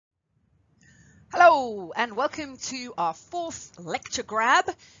Hello and welcome to our fourth lecture grab,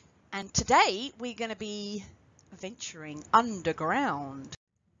 and today we're going to be venturing underground.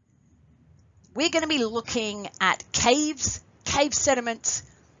 We're going to be looking at caves, cave sediments,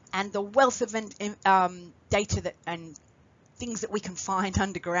 and the wealth of data and things that we can find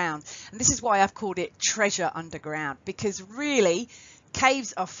underground. And this is why I've called it Treasure Underground, because really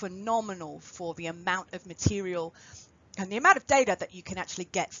caves are phenomenal for the amount of material and the amount of data that you can actually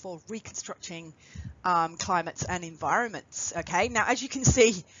get for reconstructing climates and environments. Okay, now as you can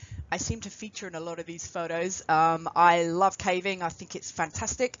see, I seem to feature in a lot of these photos. I love caving. I think it's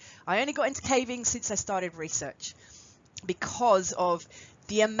fantastic. I only got into caving since I started research because of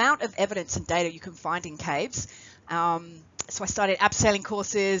the amount of evidence and data you can find in caves. So I started abseiling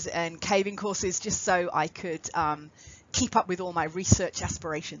courses and caving courses just so I could keep up with all my research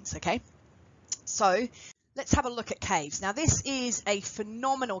aspirations. Okay, so let's have a look at caves. Now this is a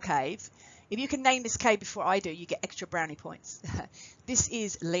phenomenal cave. If you can name this cave before I do, you get extra brownie points. This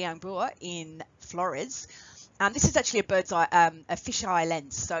is Liangbua in Flores. This is actually a bird's eye, a fisheye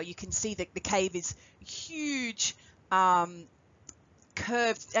lens. So you can see that the cave is huge,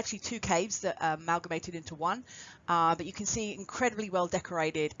 curved, actually two caves that are amalgamated into one. But you can see incredibly well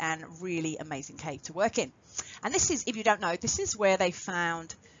decorated and really amazing cave to work in. And this is, if you don't know, this is where they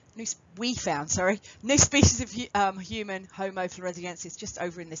found new species of human, Homo floresiensis, just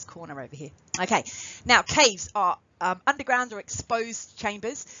over in this corner over here. Okay, now caves are underground or exposed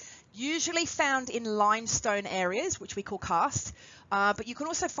chambers, usually found in limestone areas, which we call karst, but you can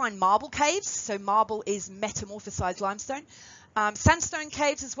also find marble caves. So marble is metamorphosized limestone. Sandstone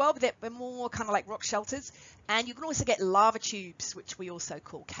caves as well, but they're more kind of like rock shelters. And you can also get lava tubes, which we also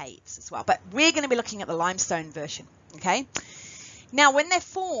call caves as well. But we're going to be looking at the limestone version. Okay. Now, when they're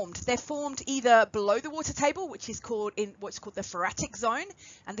formed either below the water table, which is called in what's called the phreatic zone,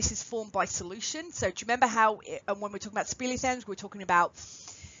 and this is formed by solution. So do you remember how when we're talking about speleothems, we're talking about,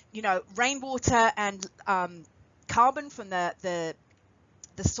 you know, rainwater and carbon from the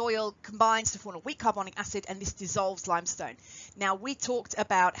soil combines to form a weak carbonic acid, and this dissolves limestone. Now, we talked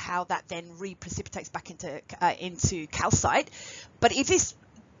about how that then reprecipitates back into calcite, but if this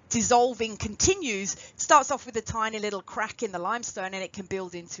dissolving continues, it starts off with a tiny little crack in the limestone and it can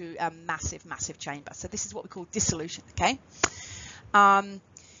build into a massive chamber. So this is what we call dissolution. Okay, and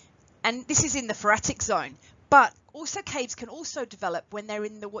this is in the phreatic zone. But also caves can also develop when they're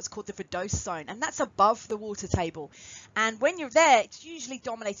in what's called the verdose zone, and that's above the water table. And when you're there, it's usually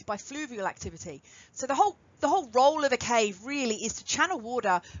dominated by fluvial activity. So the whole role of a cave really is to channel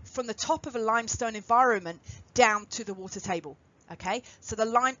water from the top of a limestone environment down to the water table. Okay, so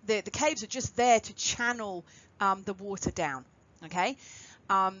the caves are just there to channel the water down. Okay,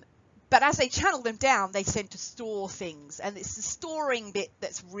 but as they channel them down, they tend to store things, and it's the storing bit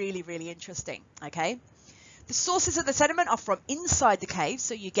that's really interesting. Okay, the sources of the sediment are from inside the cave,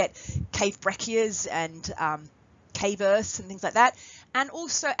 so you get cave breccias and cave earths and things like that, and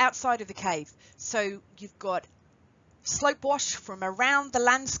also outside of the cave. So you've got slope wash from around the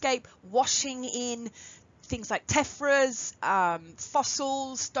landscape, washing in things like tephras,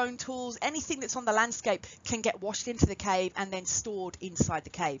 fossils, stone tools, anything that's on the landscape can get washed into the cave and then stored inside the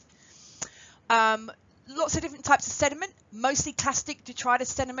cave. Lots of different types of sediment, mostly clastic detritus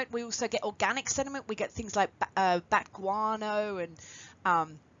sediment. We also get organic sediment. We get things like bat guano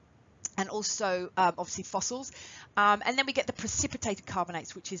and also obviously fossils. And then we get the precipitated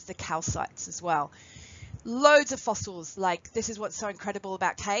carbonates, which is the calcites as well. Loads of fossils. Like, this is what's so incredible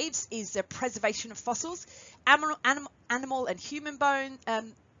about caves, is the preservation of fossils. Animal and human bone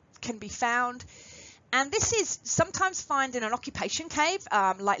can be found, and this is sometimes found in an occupation cave,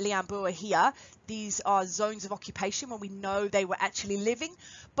 like Liangbua here. These are zones of occupation where we know they were actually living,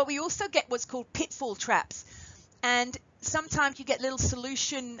 but we also get what's called pitfall traps, and sometimes you get little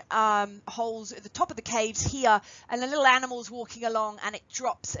solution holes at the top of the caves here, and the little animal's walking along and it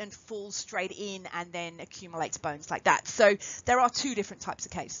drops and falls straight in and then accumulates bones like that. So there are two different types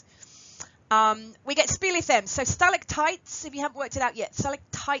of caves. We get speleothems, so stalactites, if you haven't worked it out yet,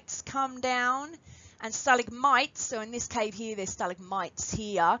 stalactites come down, and stalagmites, so in this cave here, there's stalagmites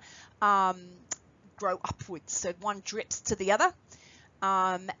here, grow upwards, so one drips to the other.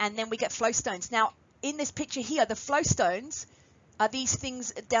 And then we get flowstones. Now, in this picture here, the flowstones are these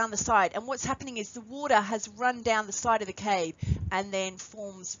things down the side, and what's happening is the water has run down the side of the cave and then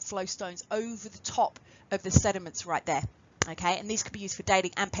forms flowstones over the top of the sediments right there. Okay, and these could be used for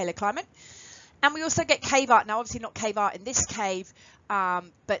dating and paleoclimate. And we also get cave art. Now, obviously not cave art in this cave,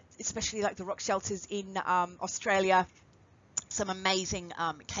 but especially like the rock shelters in Australia, some amazing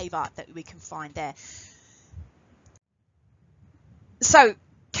cave art that we can find there. So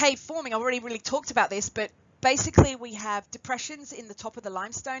cave forming, I've already really talked about this, but basically we have depressions in the top of the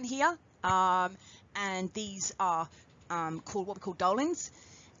limestone here, and these are called what we call dolins.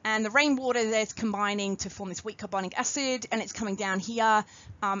 And the rainwater there's combining to form this weak carbonic acid, and it's coming down here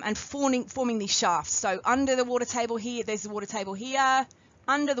and forming these shafts. So under the water table here, there's the water table here.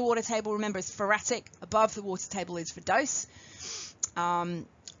 Under the water table, remember, is ferritic. Above the water table is verdose,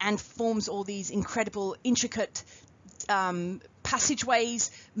 and forms all these incredible, intricate passageways,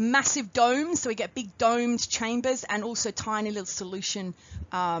 massive domes. So we get big domed chambers and also tiny little solution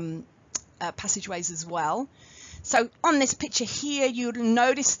passageways as well. So on this picture here, you'll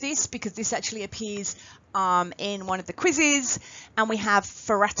notice this because this actually appears in one of the quizzes, and we have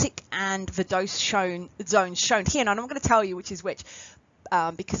ferritic and verdose zones shown here. And I'm not going to tell you which is which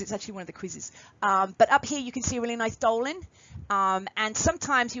because it's actually one of the quizzes. But up here you can see a really nice dolin, and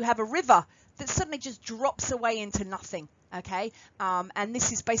sometimes you have a river that suddenly just drops away into nothing. Okay, and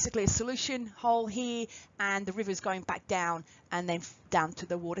this is basically a solution hole here, and the river is going back down and then down to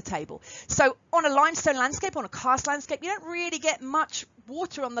the water table. So on a limestone landscape, on a karst landscape, you don't really get much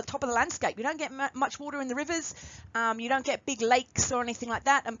water on the top of the landscape. You don't get much water in the rivers. You don't get big lakes or anything like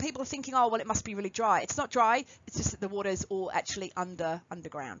that. And people are thinking, oh, well, it must be really dry. It's not dry. It's just that the water is all actually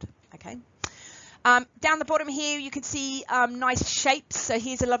underground. Okay. Down the bottom here, you can see nice shapes. So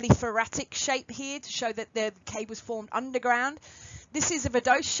here's a lovely ferritic shape here to show that the cave was formed underground. This is a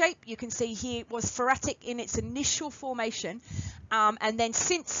verdose shape. You can see here it was ferritic in its initial formation. And then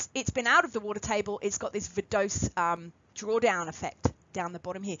since it's been out of the water table, it's got this verdose drawdown effect down the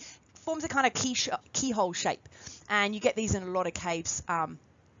bottom here. It forms a kind of keyhole shape. And you get these in a lot of caves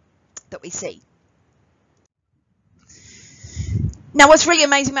that we see. Now, what's really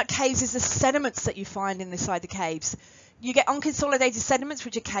amazing about caves is the sediments that you find inside the caves. You get unconsolidated sediments,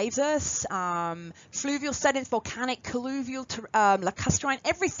 which are cave earths, fluvial sediments, volcanic, colluvial, lacustrine.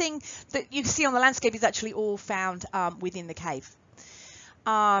 Everything that you see on the landscape is actually all found within the cave.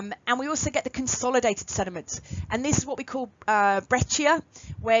 And we also get the consolidated sediments. And this is what we call breccia,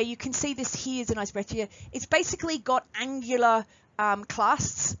 where you can see this here is a nice breccia. It's basically got angular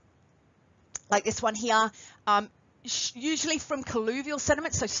clasts, like this one here. Usually from colluvial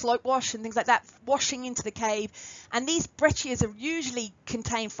sediments, so slope wash and things like that, washing into the cave. And these breccias are usually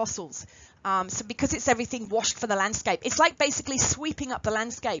contain fossils. So because it's everything washed for the landscape, it's like basically sweeping up the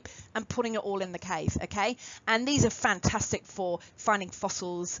landscape and putting it all in the cave. Okay, and these are fantastic for finding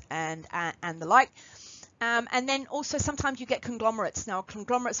fossils and the like. And then also sometimes you get conglomerates. Now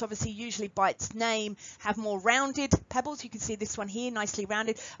conglomerates obviously usually by its name have more rounded pebbles. You can see this one here nicely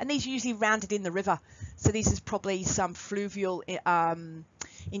rounded, and these are usually rounded in the river. So this is probably some fluvial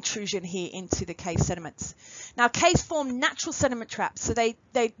intrusion here into the cave sediments. Now caves form natural sediment traps. So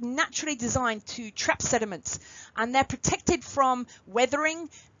they're naturally designed to trap sediments, and they're protected from weathering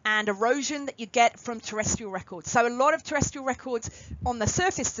and erosion that you get from terrestrial records. So a lot of terrestrial records on the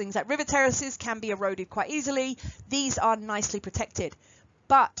surface, things like river terraces, can be eroded quite easily. These are nicely protected.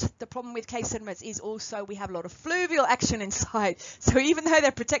 But the problem with cave sediments is also we have a lot of fluvial action inside. So even though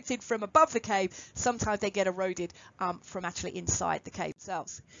they're protected from above the cave, sometimes they get eroded from actually inside the cave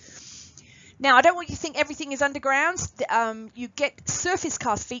themselves. Now, I don't want you to think everything is underground. You get surface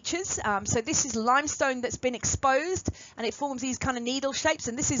karst features. So this is limestone that's been exposed, and it forms these kind of needle shapes.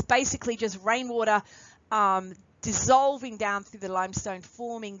 And this is basically just rainwater dissolving down through the limestone,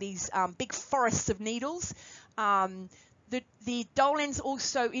 forming these big forests of needles. The dolins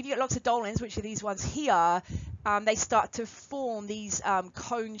also, if you get lots of dolins, which are these ones here, they start to form these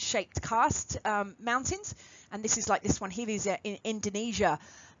cone-shaped karst mountains. And this is like this one here. These are in Indonesia.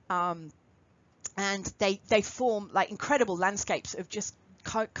 And they form like incredible landscapes of just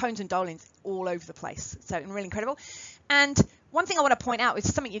cones and dolins all over the place. So really incredible. And one thing I want to point out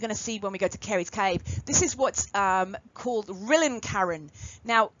is something you're going to see when we go to Carey's Cave. This is what's called Rillenkarren.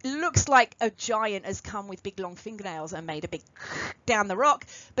 Now, it looks like a giant has come with big long fingernails and made a big down the rock,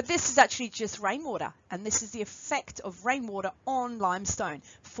 but this is actually just rainwater. And this is the effect of rainwater on limestone,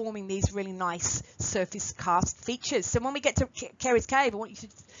 forming these really nice surface karst features. So when we get to Carey's Cave, I want you to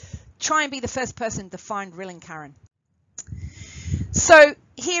try and be the first person to find Rillenkarren. So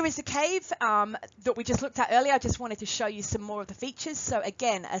here is the cave that we just looked at earlier. I just wanted to show you some more of the features. So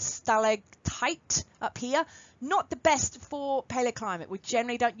again, a stalactite up here. Not the best for paleoclimate. We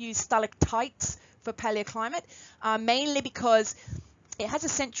generally don't use stalactites for paleoclimate, mainly because it has a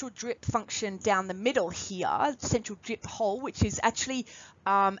central drip function down the middle here, central drip hole, which is actually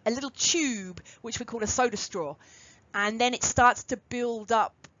a little tube, which we call a soda straw. And then it starts to build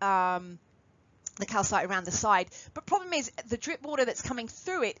up the calcite around the side. But problem is the drip water that's coming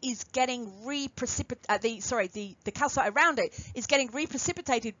through it is getting the calcite around it is getting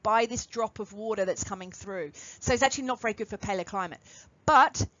reprecipitated by this drop of water that's coming through. So it's actually not very good for paleoclimate.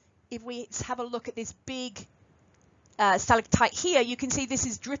 But if we have a look at this big stalactite here, you can see this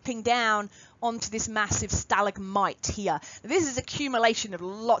is dripping down onto this massive stalagmite here. This is accumulation of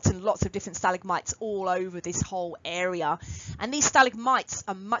lots and lots of different stalagmites all over this whole area, and these stalagmites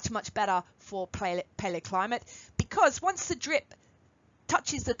are much better for paleoclimate, because once the drip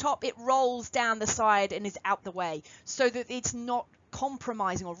touches the top, it rolls down the side and is out the way, so that it's not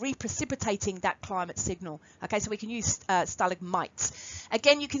compromising or reprecipitating that climate signal. Okay, so we can use stalagmites.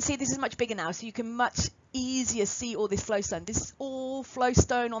 Again, you can see this is much bigger now, so you can much easier see all this flowstone. This is all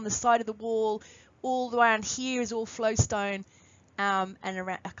flowstone on the side of the wall. All around here is all flowstone, and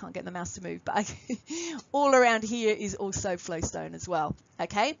around, I can't get the mouse to move, but all around here is also flowstone as well.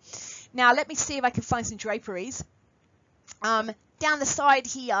 Okay, now let me see if I can find some draperies. Down the side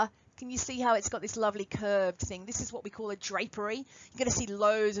here, can you see how it's got this lovely curved thing? This is what we call a drapery. You're going to see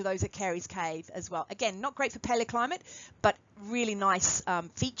loads of those at Carey's Cave as well. Again, not great for paleoclimate, but really nice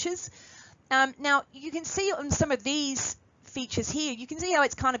features. Now, you can see on some of these features here, you can see how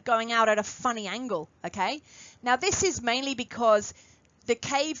it's kind of going out at a funny angle, okay? Now, this is mainly because the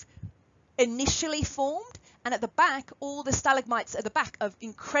cave initially formed, and at the back, all the stalagmites at the back are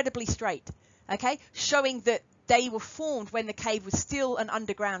incredibly straight, okay? Showing that they were formed when the cave was still an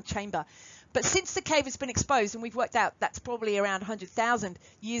underground chamber. But since the cave has been exposed, and we've worked out that's probably around 100,000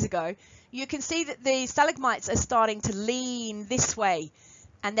 years ago, you can see that the stalagmites are starting to lean this way,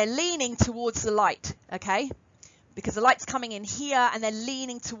 and they're leaning towards the light, okay? Because the light's coming in here, and they're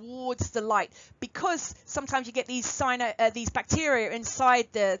leaning towards the light, because sometimes you get these bacteria inside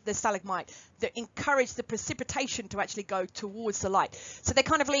the stalagmite that encourage the precipitation to actually go towards the light. So they're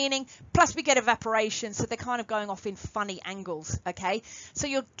kind of leaning, plus we get evaporation, so they're kind of going off in funny angles, okay? So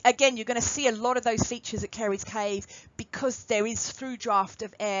you're going to see a lot of those features at Carey's Cave, because there is through draft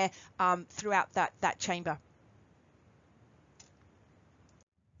of air throughout that chamber.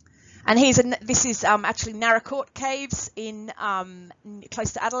 And this is actually Narracourt Caves in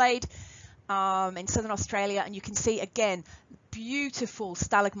close to Adelaide, in southern Australia, and you can see again beautiful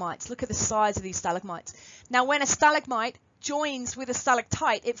stalagmites. Look at the size of these stalagmites. Now, when a stalagmite joins with a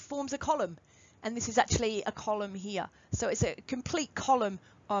stalactite, it forms a column, and this is actually a column here. So it's a complete column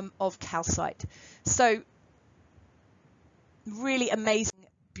of calcite. So really amazing,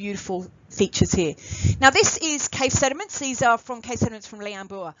 beautiful features here. Now, this is cave sediments. These are from cave sediments from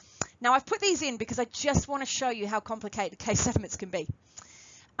Liambua. Now, I've put these in because I just want to show you how complicated cave sediments can be.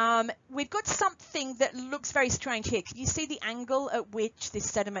 We've got something that looks very strange here. Can you see the angle at which this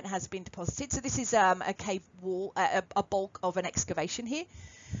sediment has been deposited? So this is a cave wall, a bulk of an excavation here.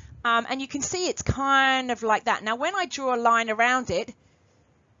 And you can see it's kind of like that. Now, when I draw a line around it,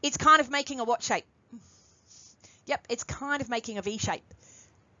 it's kind of making a what shape? Yep, it's kind of making a V shape.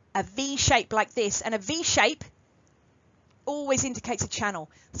 A V shape like this, and a V shape always indicates a channel.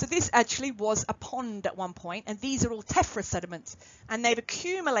 So this actually was a pond at one point, and these are all tephra sediments, and they've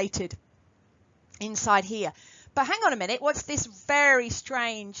accumulated inside here. But hang on a minute, what's this very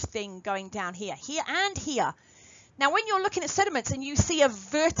strange thing going down here and here? Now, when you're looking at sediments and you see a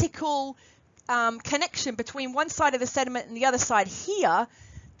vertical connection between one side of the sediment and the other side here,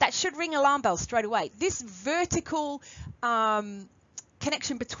 that should ring alarm bells straight away. This vertical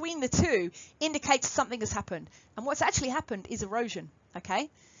connection between the two indicates something has happened, and what's actually happened is erosion. Okay,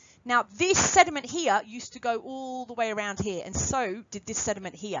 now this sediment here used to go all the way around here, and so did this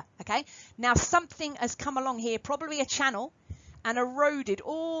sediment here. Okay, now something has come along here, probably a channel, and eroded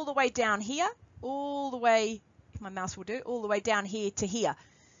all the way down here, all the way, if my mouse will do it, all the way down here to here,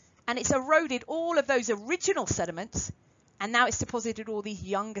 and it's eroded all of those original sediments, and now it's deposited all these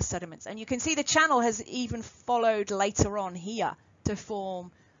younger sediments, and you can see the channel has even followed later on here to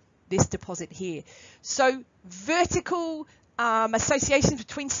form this deposit here. So vertical associations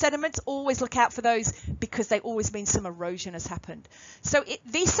between sediments, always look out for those, because they always mean some erosion has happened. So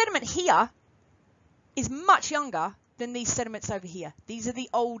this sediment here is much younger than these sediments over here. These are the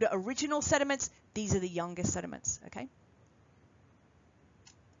older original sediments, these are the younger sediments. Okay,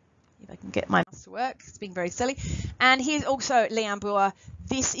 if I can get my mouse to work, it's being very silly. And here's also Liambua.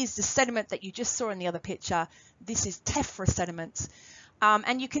 This is the sediment that you just saw in the other picture. This is tephra sediments.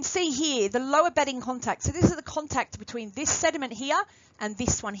 And you can see here the lower bedding contact. So this is the contact between this sediment here and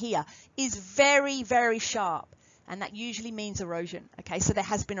this one here is very, very sharp. And that usually means erosion. Okay, so there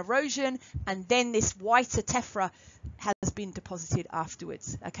has been erosion, and then this whiter tephra has been deposited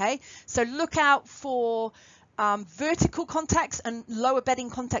afterwards. Okay, so look out for vertical contacts and lower bedding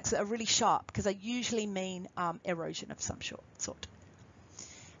contacts that are really sharp, because they usually mean erosion of some sort.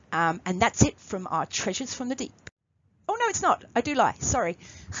 And that's it from our treasures from the deep. Oh, no, it's not. I do lie. Sorry.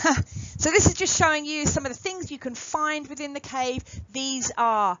 So this is just showing you some of the things you can find within the cave. These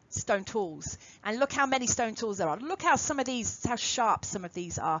are stone tools. And look how many stone tools there are. Look how how sharp some of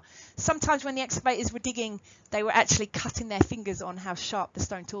these are. Sometimes when the excavators were digging, they were actually cutting their fingers on how sharp the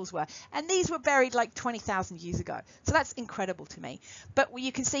stone tools were. And these were buried like 20,000 years ago. So that's incredible to me. But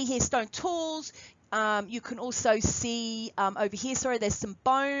you can see here stone tools. You can also see over here, sorry, there's some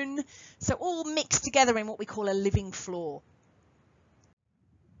bone. So all mixed together in what we call a living floor.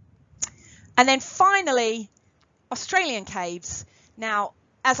 And then finally, Australian caves. Now,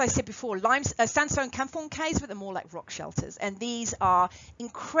 as I said before, sandstone can form caves, but they're more like rock shelters. And these are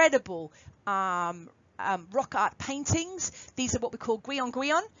incredible rock art paintings. These are what we call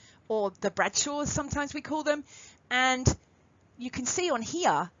guion, or the Bradshaws, sometimes we call them. And you can see on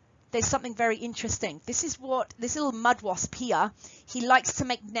here, there's something very interesting. This is what this little mud wasp here, he likes to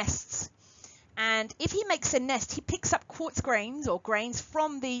make nests. And if he makes a nest, he picks up quartz grains or grains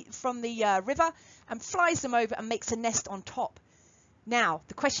from the river and flies them over and makes a nest on top. Now,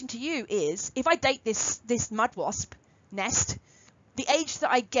 the question to you is, if I date this mud wasp nest, the age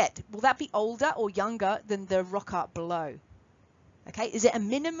that I get, will that be older or younger than the rock art below? Okay, is it a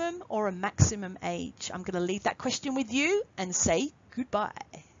minimum or a maximum age? I'm going to leave that question with you and say goodbye.